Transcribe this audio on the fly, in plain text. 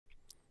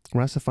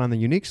We're asked to find the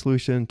unique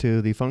solution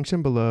to the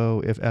function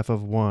below if f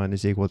of 1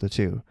 is equal to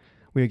 2.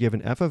 We are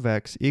given f of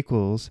x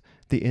equals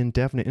the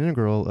indefinite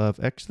integral of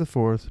x to the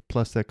fourth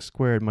plus x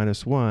squared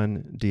minus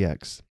 1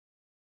 dx.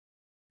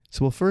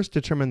 So we'll first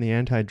determine the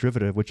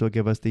antiderivative, which will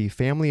give us the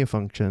family of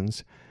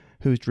functions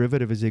whose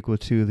derivative is equal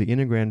to the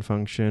integrand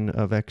function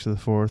of x to the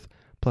fourth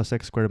plus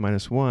x squared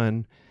minus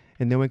 1,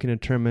 and then we can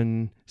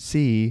determine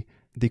c,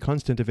 the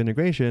constant of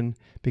integration,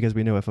 because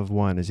we know f of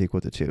 1 is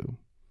equal to 2.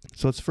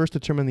 So let's first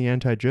determine the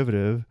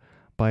antiderivative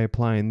by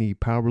applying the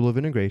power rule of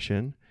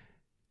integration.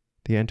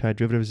 The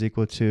antiderivative is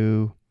equal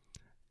to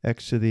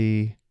x to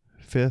the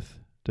fifth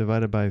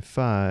divided by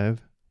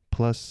 5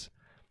 plus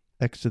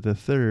x to the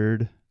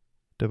third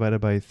divided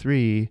by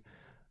 3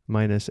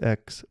 minus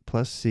x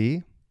plus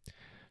c.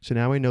 So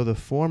now we know the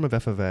form of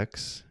f of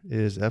x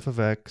is f of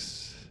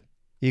x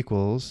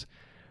equals,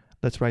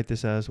 let's write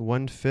this as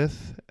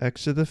 1/5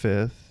 x to the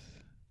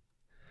fifth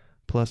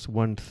plus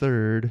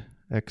 1/3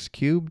 x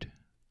cubed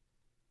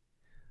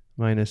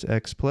minus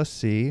x plus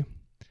c.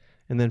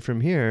 And then from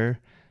here,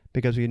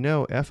 because we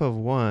know f of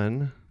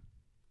 1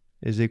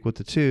 is equal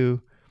to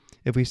 2,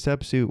 if we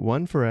substitute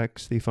 1 for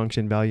x, the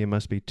function value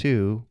must be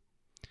 2,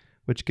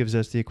 which gives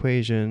us the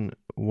equation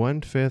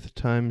 1/5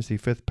 times the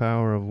fifth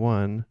power of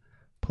 1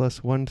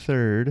 plus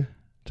 1/3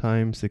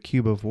 times the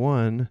cube of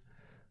 1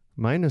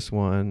 minus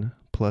 1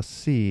 plus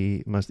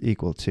c must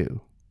equal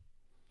 2.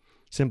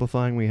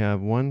 Simplifying, we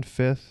have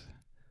 1/5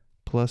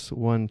 plus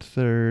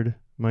 1/3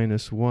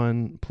 minus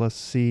 1 plus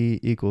c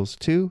equals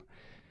 2.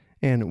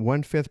 And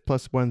 1/5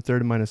 plus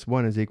 1/3 minus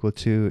 1 is equal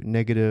to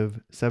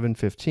negative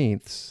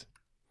 7/15,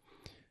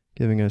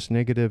 giving us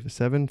negative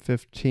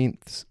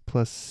 7/15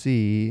 plus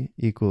c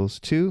equals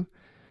 2.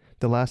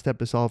 The last step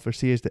to solve for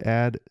c is to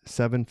add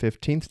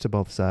 7/15 to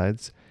both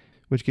sides,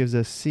 which gives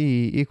us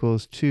c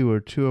equals 2,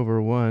 or 2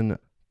 over 1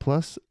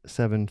 plus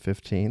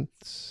 7/15.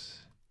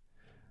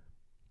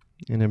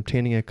 And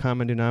obtaining a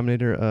common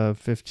denominator of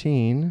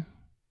 15,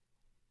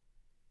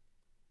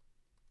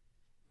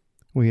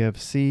 we have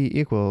c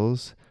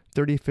equals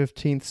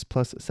 30/15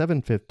 plus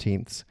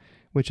 7/15,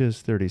 which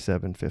is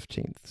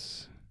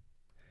 37/15.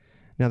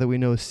 Now that we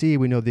know c,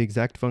 we know the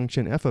exact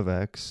function f of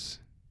x.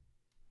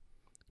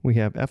 We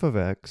have f of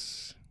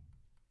x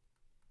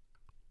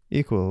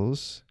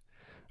equals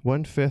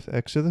 1/5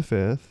 x to the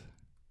fifth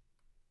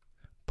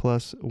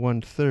plus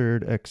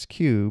 1/3 x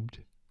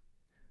cubed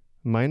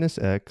minus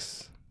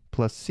x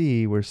plus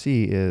c, where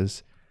c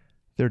is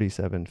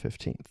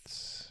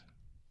 37/15.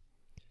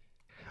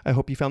 I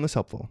hope you found this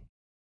helpful.